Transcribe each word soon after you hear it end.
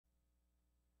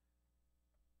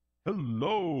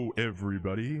Hello,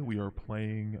 everybody. We are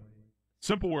playing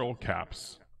Simple World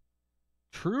Caps.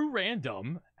 True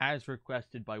random, as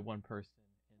requested by one person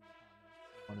in the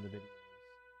comments of one of the videos.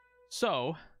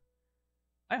 So,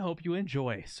 I hope you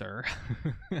enjoy, sir.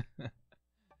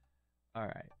 All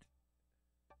right.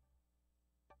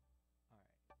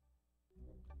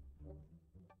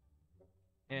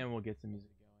 And we'll get some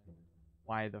music going.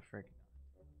 Why the frick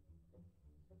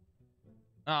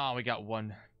not? Oh, we got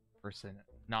one person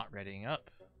not readying up.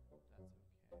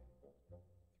 That's okay.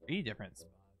 3 different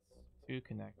spots. 2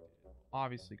 connected.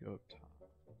 Obviously go up top.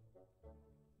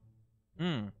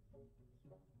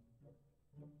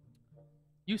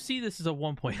 You see this is a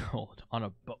 1-point hold on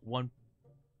a 1+1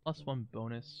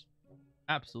 bonus.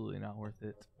 Absolutely not worth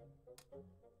it.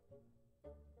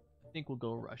 I think we'll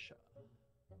go Russia.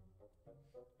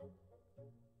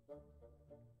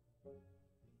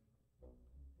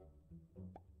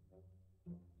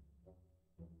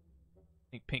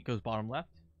 I think pink goes bottom left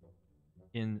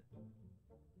in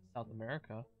South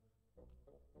America.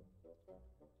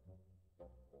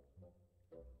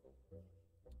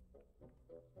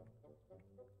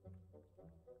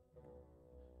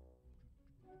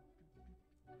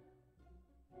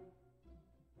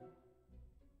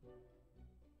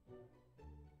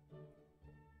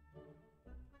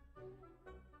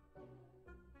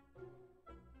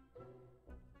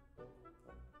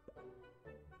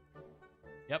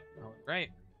 Yep, that was right.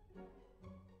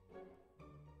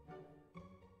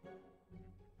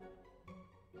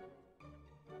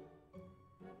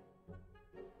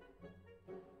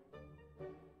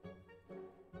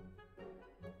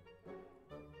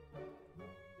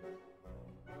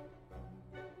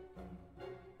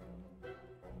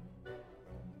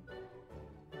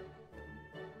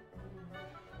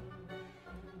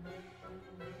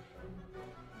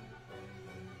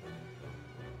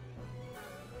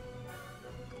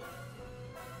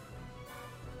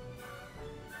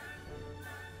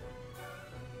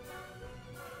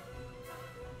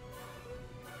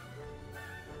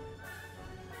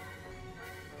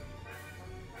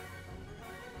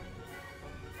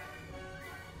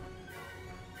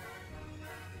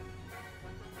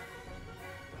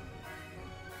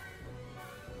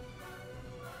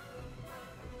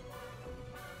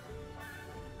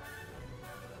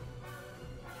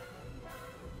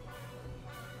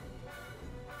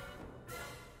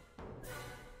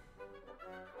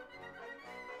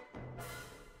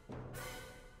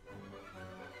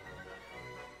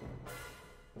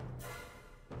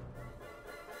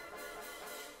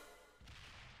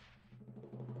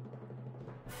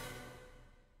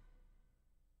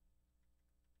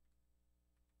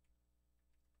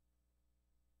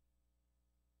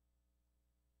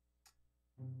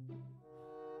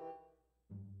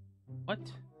 What?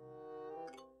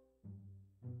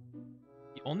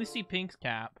 You only see pink's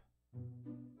cap.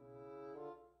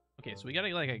 Okay, so we gotta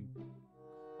get like a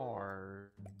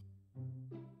card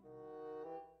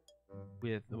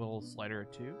with a little slider or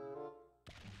 2.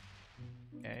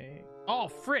 Okay. Oh,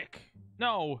 frick!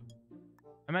 No!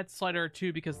 I meant slider or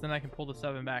 2 because then I can pull the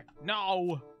 7 back.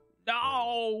 No!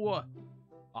 No!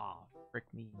 Ah, frick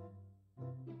me.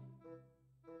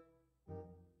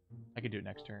 I could do it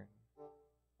next turn.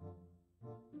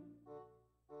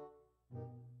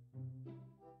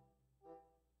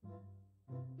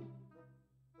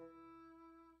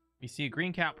 We see a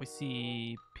green cap. We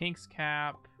see pink's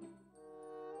cap.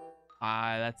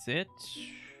 That's it.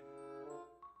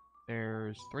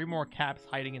 There's 3 more caps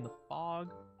hiding in the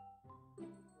fog.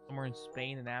 Somewhere in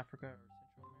Spain and Africa or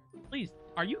Central America. Please,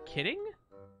 are you kidding?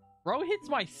 Bro hits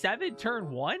my 7 turn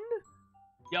 1?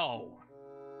 Yo.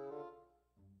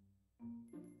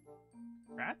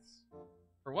 Congrats?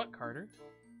 For what, Carter?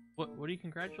 What are you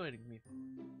congratulating me for?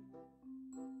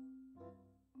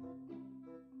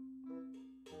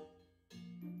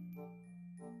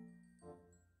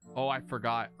 Oh, I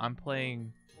forgot. I'm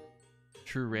playing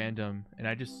True Random, and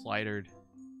I just slidered.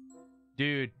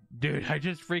 Dude, I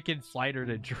just freaking slidered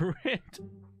a druid.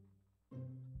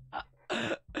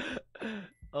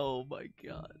 Oh my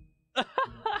god.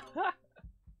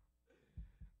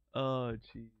 Oh,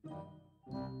 jeez.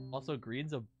 Also,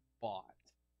 green's a bot.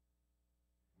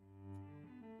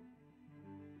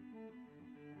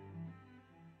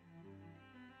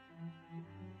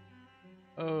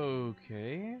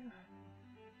 Okay.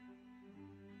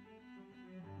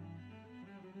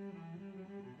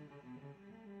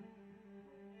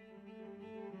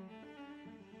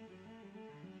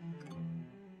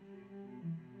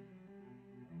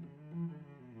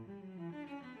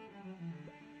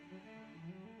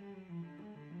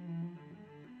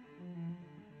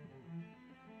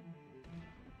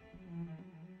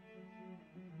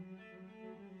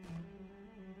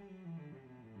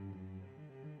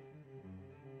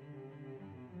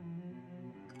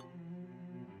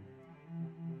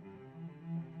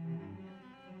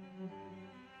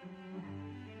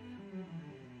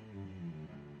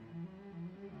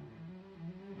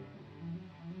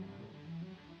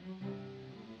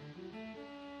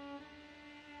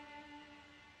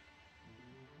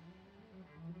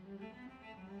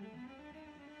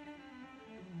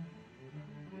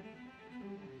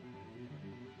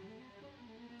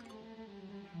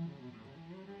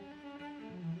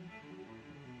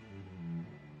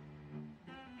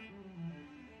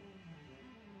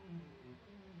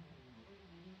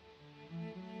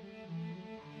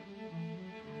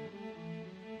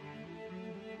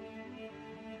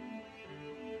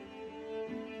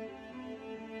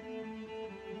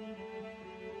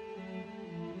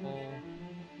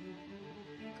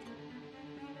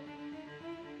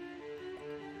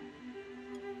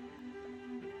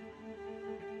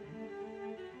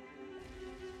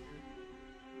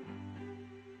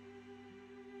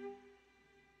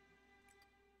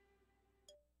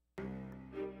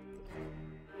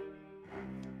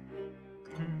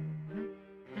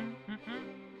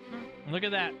 Look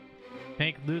at that.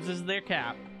 Pink loses their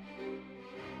cap.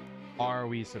 Are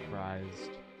we surprised?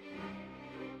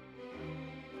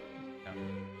 No.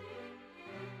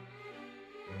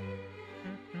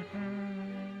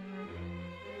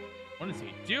 What is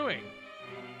he doing?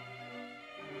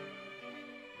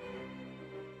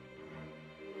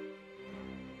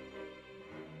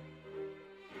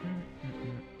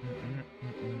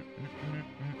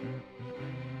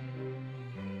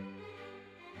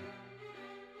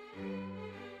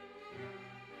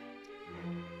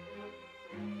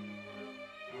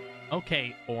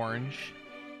 Okay, orange.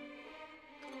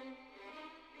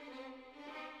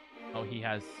 Oh, he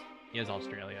has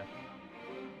Australia.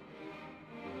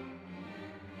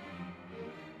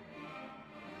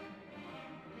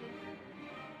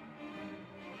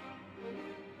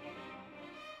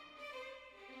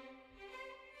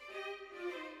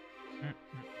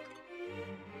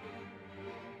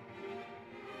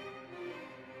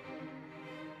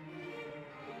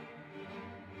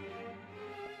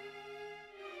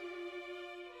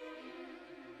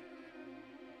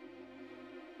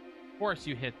 Of course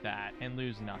you hit that and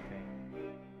lose nothing.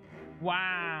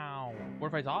 Wow.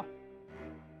 What if I off?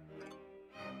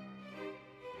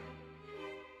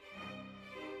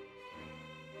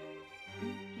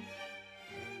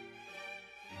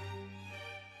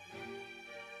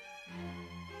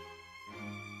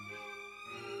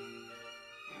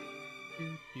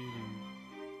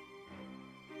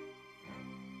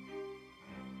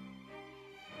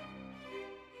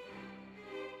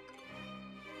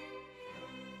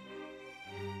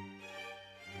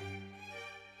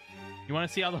 You want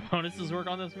to see how the bonuses work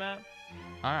on this map?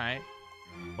 All right.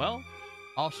 Well,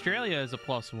 Australia is a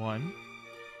 +1.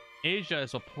 Asia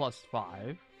is a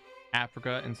 +5.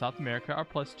 Africa and South America are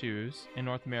 +2s. And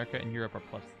North America and Europe are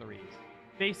 +3s.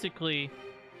 Basically,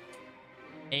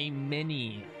 a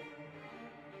mini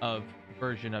of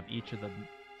version of each of the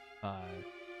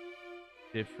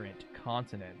different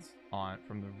continents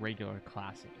from the regular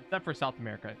classic. Except for South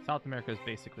America. South America is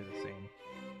basically the same.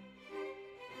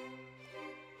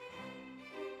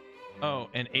 Oh,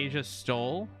 and Asia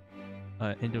stole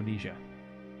Indonesia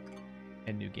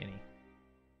and New Guinea.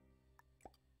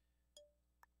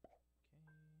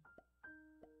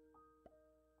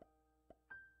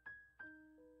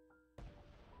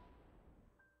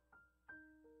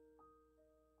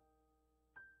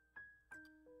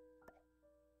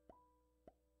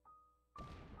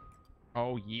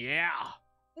 Oh, yeah.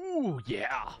 Ooh,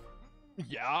 yeah.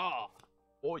 Yeah.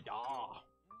 Oh, yeah.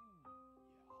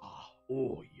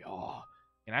 Oh, yeah.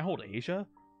 Can I hold Asia?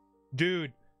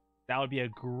 Dude, that would be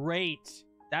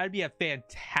that would be a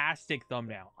fantastic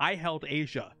thumbnail. I held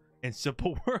Asia in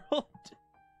Simple World.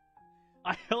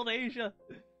 I held Asia.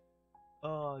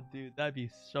 Oh, dude, that'd be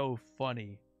so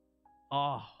funny.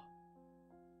 Oh.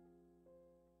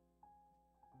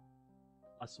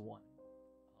 +1.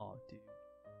 Oh, dude.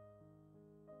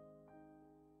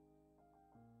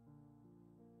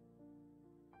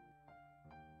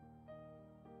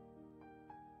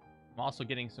 I'm also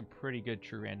getting some pretty good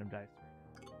true random dice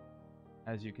right now.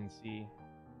 As you can see,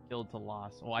 killed to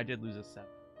loss. Oh, I did lose a 7.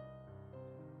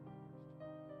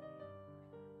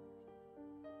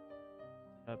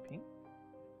 Pink.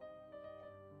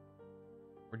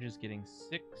 We're just getting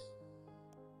 6.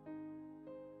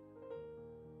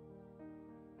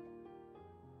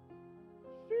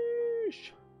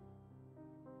 Sheesh.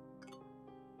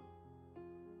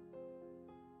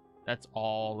 That's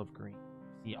all of green.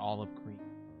 See, all of green.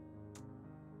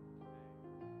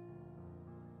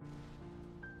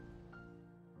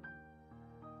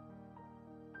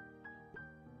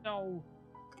 No.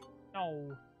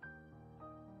 No.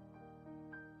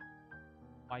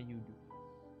 Why you do this?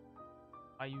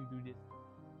 Why you do this?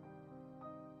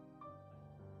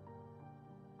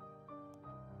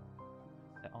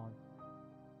 Set on.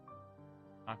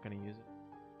 Not gonna use it.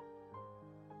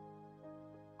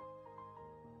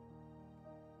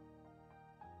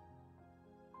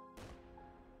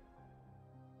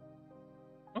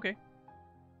 Okay.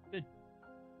 Good.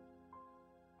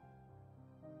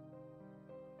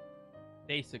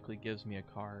 Basically gives me a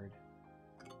card.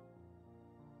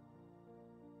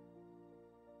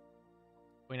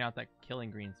 Point out that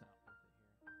killing green's not worth it here.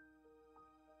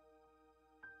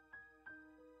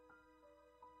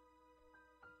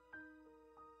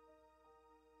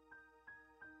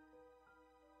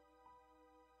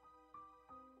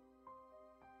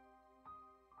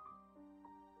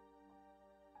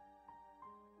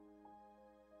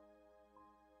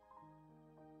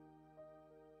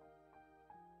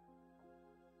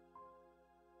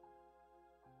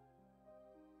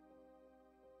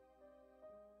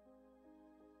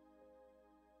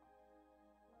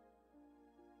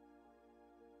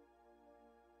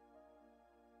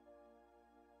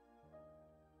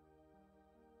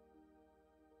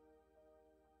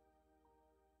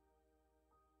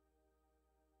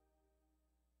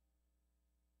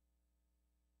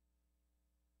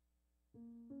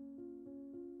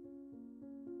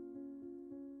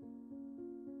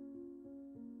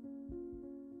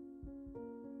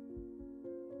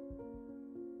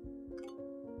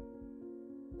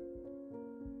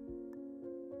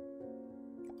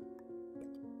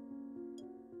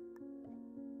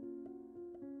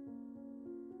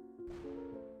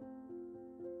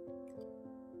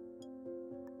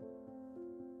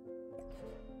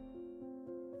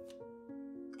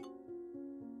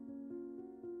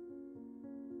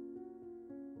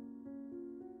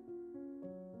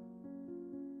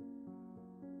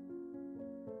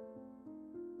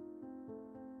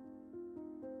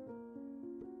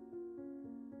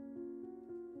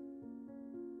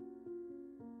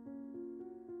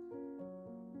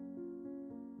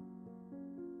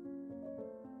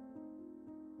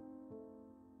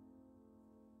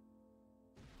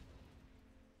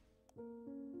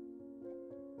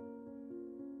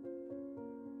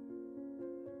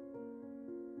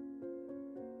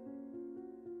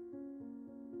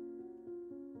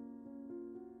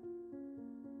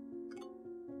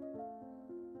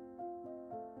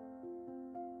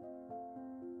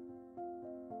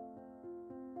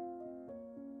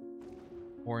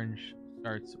 Orange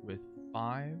starts with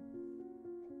 5.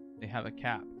 They have a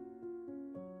cap,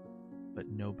 but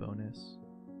no bonus.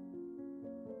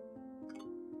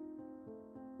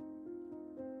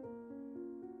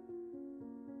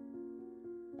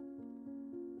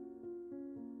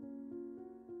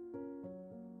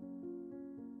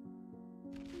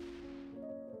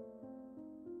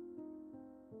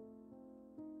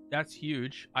 That's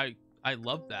huge. I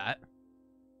love that.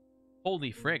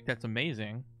 Holy frick, that's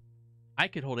amazing. I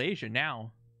could hold Asia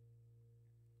now.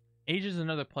 Asia's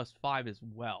another +5 as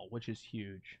well, which is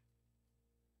huge.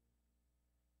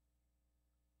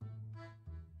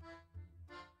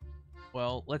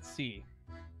 Well, let's see.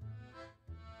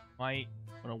 Might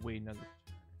want to wait another.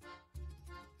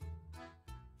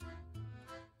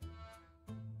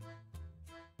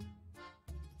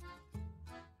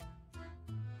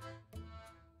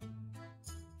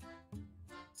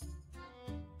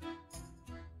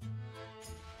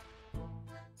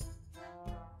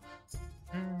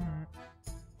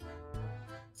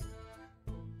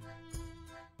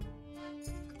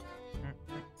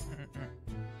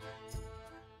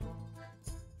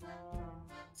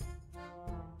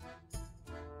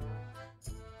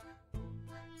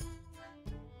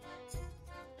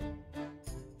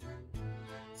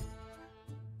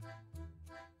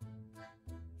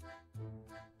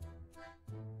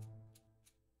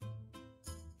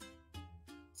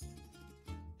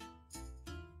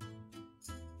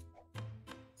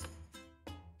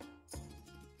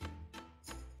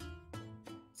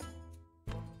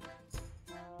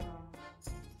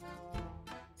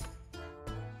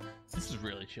 This is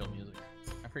really chill music.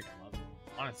 I freaking love it.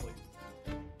 Honestly.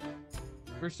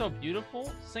 We're so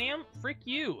beautiful. Sam, frick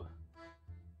you.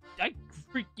 I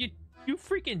freak you. You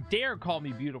freaking dare call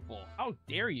me beautiful. How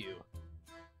dare you?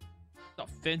 It's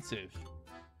offensive.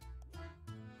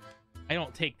 I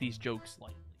don't take these jokes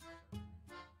lightly.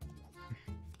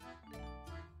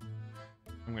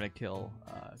 I'm gonna kill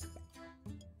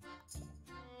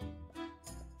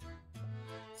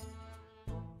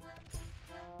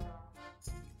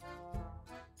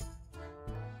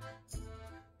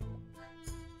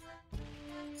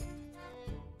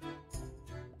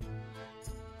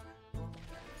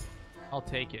I'll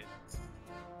take it.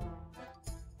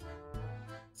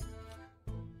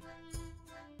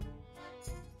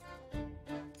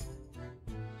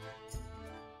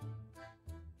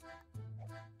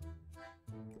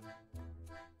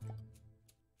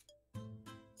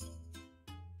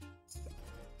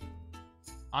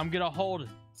 I'm gonna hold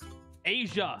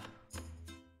Asia.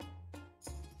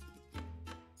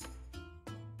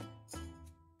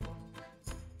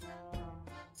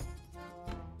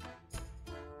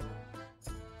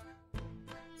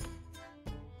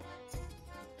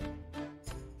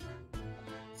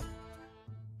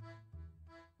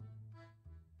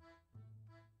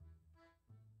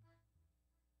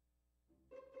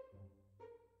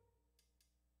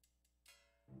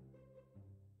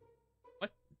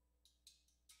 What?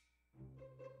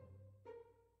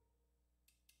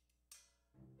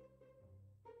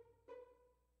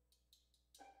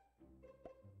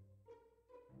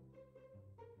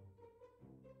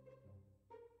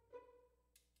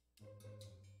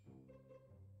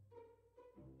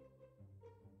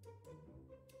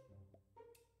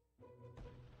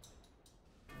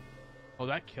 Oh,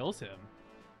 that kills him.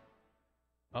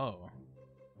 Oh. I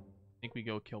think we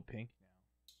go kill Pink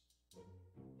now.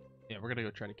 Yeah, we're gonna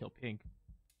go try to kill Pink.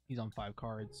 He's on 5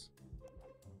 cards.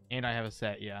 And I have a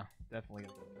set, yeah. Definitely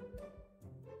gonna go.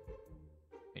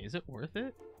 Hey, is it worth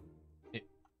it? It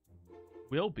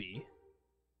will be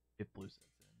if blue sets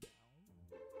in.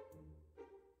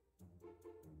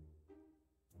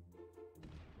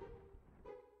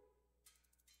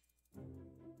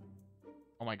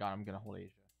 Oh my god, I'm gonna hold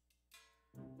Asia.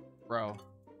 Bro.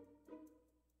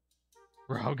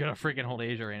 Bro, I'm gonna freaking hold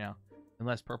Asia right now.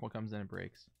 Unless purple comes in and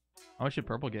breaks. How much should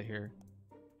purple get here?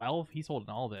 12? He's holding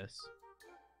all this.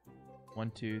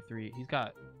 1, 2, 3. He's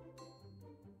got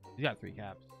 3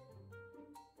 caps.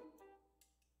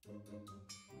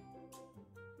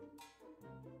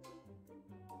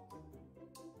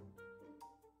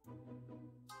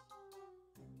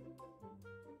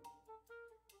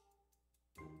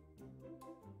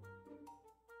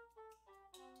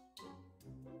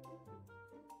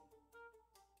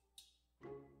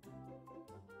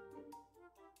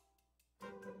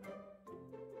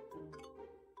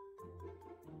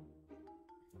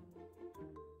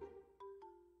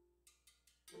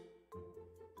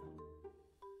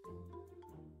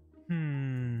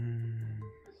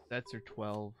 Sets are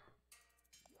 12.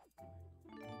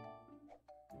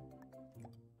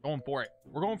 Going for it.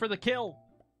 We're going for the kill.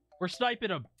 We're sniping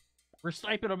him. We're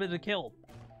sniping him in the kill.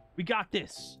 We got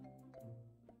this.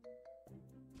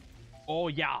 Oh,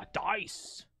 yeah.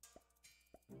 Dice.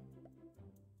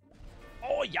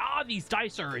 Oh, yeah. These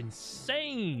dice are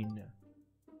insane.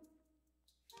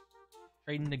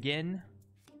 Trading again.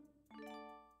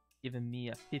 Giving me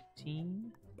a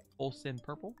 15. Full send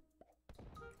purple.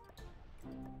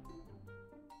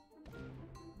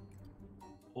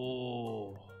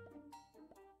 Oh.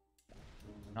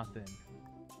 Nothing.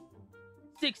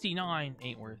 69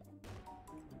 ain't worth.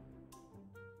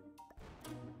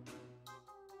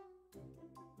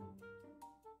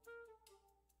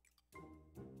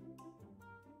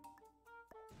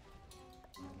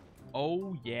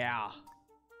 Oh, yeah.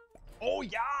 Oh,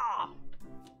 yeah.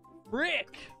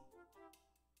 Frick.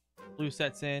 Blue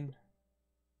sets in.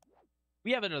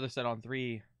 We have another set on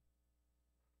 3.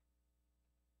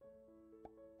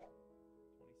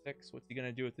 26. What's he going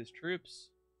to do with his troops?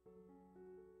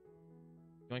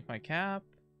 Yoink my cap.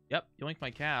 Yep, yoink my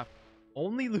cap.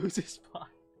 Only loses 5.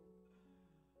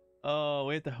 Oh,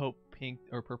 we have to hope pink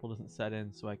or purple doesn't set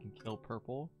in so I can kill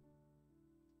purple.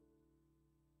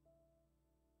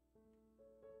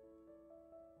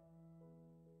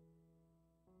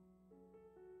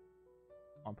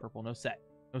 On purple, no set.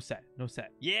 No set. No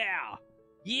set. Yeah!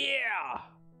 Yeah!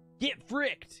 Get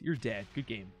fricked! You're dead. Good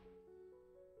game.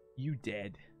 You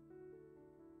dead.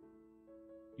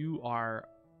 You are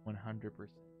 100% dead.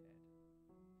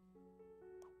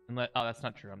 Unless, oh, that's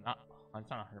not true. I'm not. It's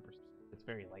not 100%. It's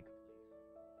very likely.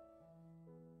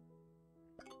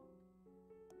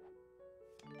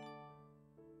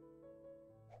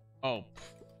 Oh.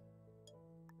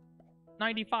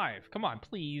 95. Come on,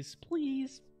 please.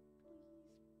 Please.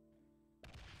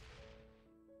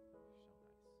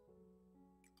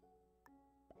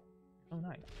 So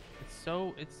nice.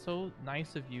 It's so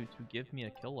nice of you to give me a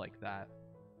kill like that.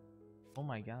 Oh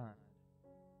my god.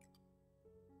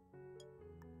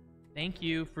 Thank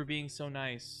you for being so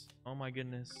nice. Oh my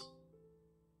goodness.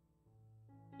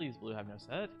 Please, blue, have no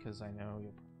set, because I know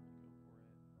you'll probably go for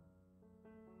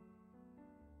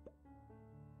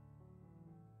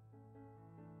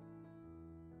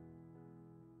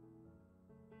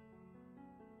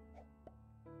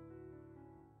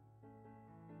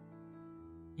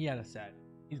it. He had a set.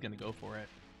 He's gonna go for it.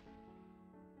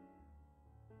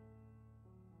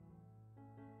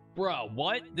 Bro,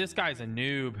 what? This guy's a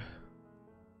noob.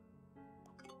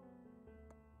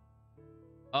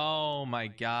 Oh my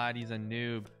god, he's a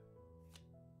noob.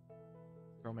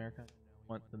 For America, I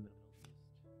want the Middle East.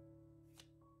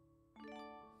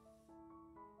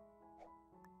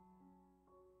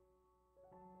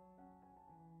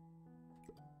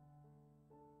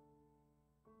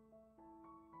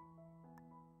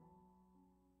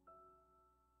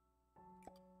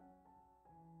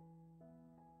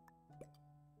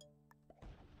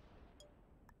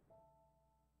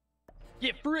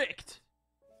 Get fricked!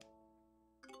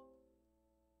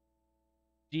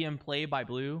 GM play by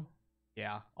blue.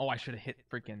 Yeah. Oh, I should have hit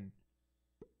freaking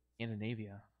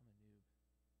Scandinavia.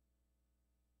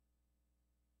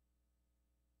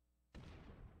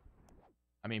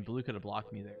 I mean, blue could have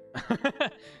blocked me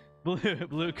there.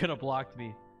 Blue could have blocked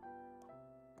me.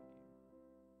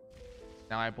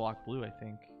 Now I block blue, I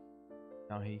think.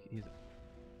 No, he's.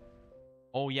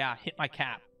 Oh yeah, hit my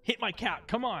cap. Hit my cap.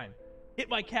 Come on. Hit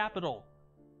my capital.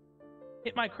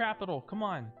 Hit my capital. Come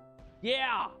on.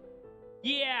 Yeah.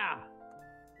 Yeah.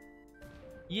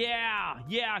 Yeah.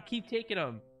 Yeah. Keep taking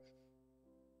them.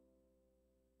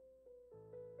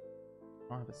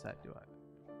 I don't have a set, do I?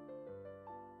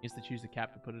 You have to choose the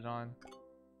cap to put it on. Choose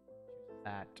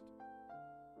that.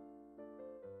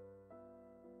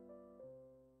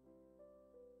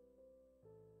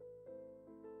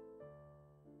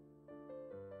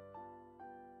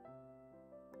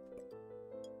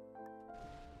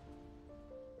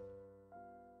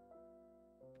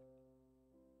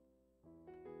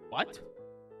 What?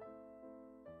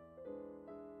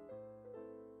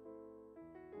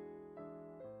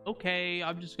 Okay,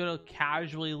 I'm just gonna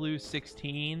casually lose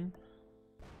 16.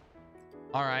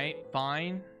 All right,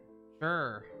 fine,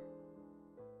 sure.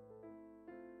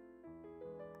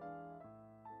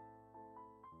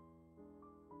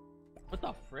 What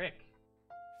the frick?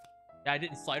 Yeah, I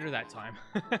didn't slider that time.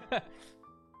 I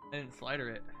didn't slider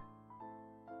it.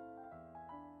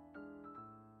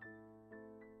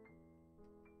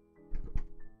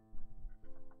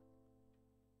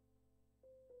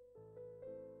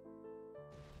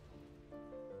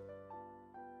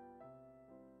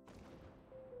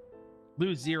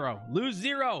 Lose 0. Lose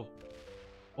 0!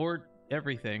 Or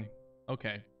everything.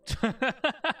 Okay.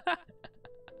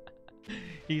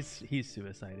 He's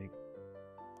suiciding.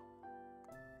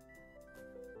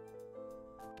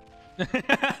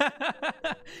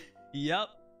 Yep.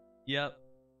 Yep.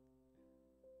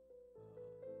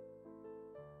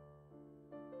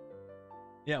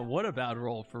 Yeah, what about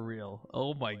roll for real?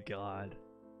 Oh my god.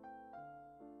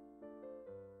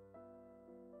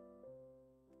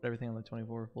 Everything on the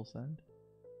 24 full send.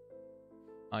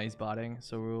 Oh, he's botting,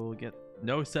 so we'll get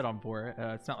no set on 4.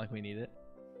 It's not like we need it.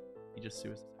 He just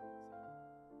suicide.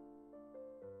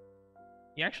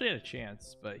 He actually had a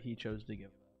chance, but he chose to give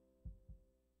up.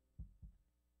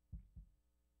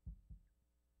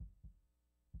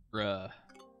 Bruh.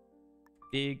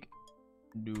 Big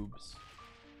noobs.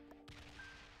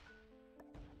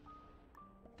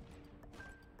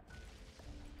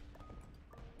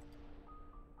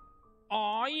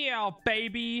 Oh yeah,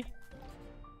 baby.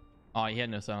 Oh, he had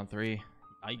no set on 3.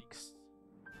 Yikes.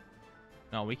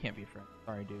 No, we can't be friends.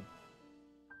 Sorry, dude.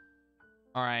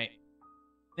 Alright.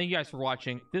 Thank you guys for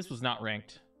watching. This was not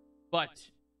ranked, but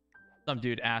some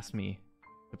dude asked me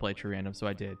to play True Random, so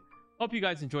I did. Hope you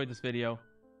guys enjoyed this video.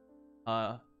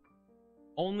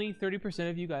 Only 30%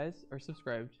 of you guys are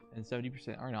subscribed and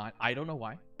 70% are not. I don't know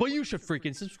why, but you should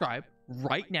freaking subscribe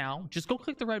right now. Just go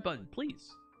click the red button,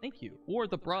 please. Thank you. Or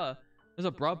the bruh. There's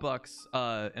a bruh bucks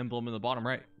emblem in the bottom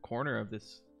right corner of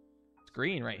this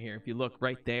screen right here. If you look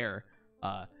right there,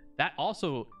 that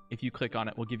also, if you click on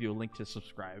it, will give you a link to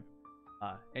subscribe.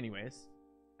 Anyways,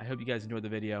 I hope you guys enjoyed the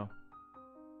video.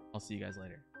 I'll see you guys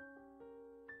later.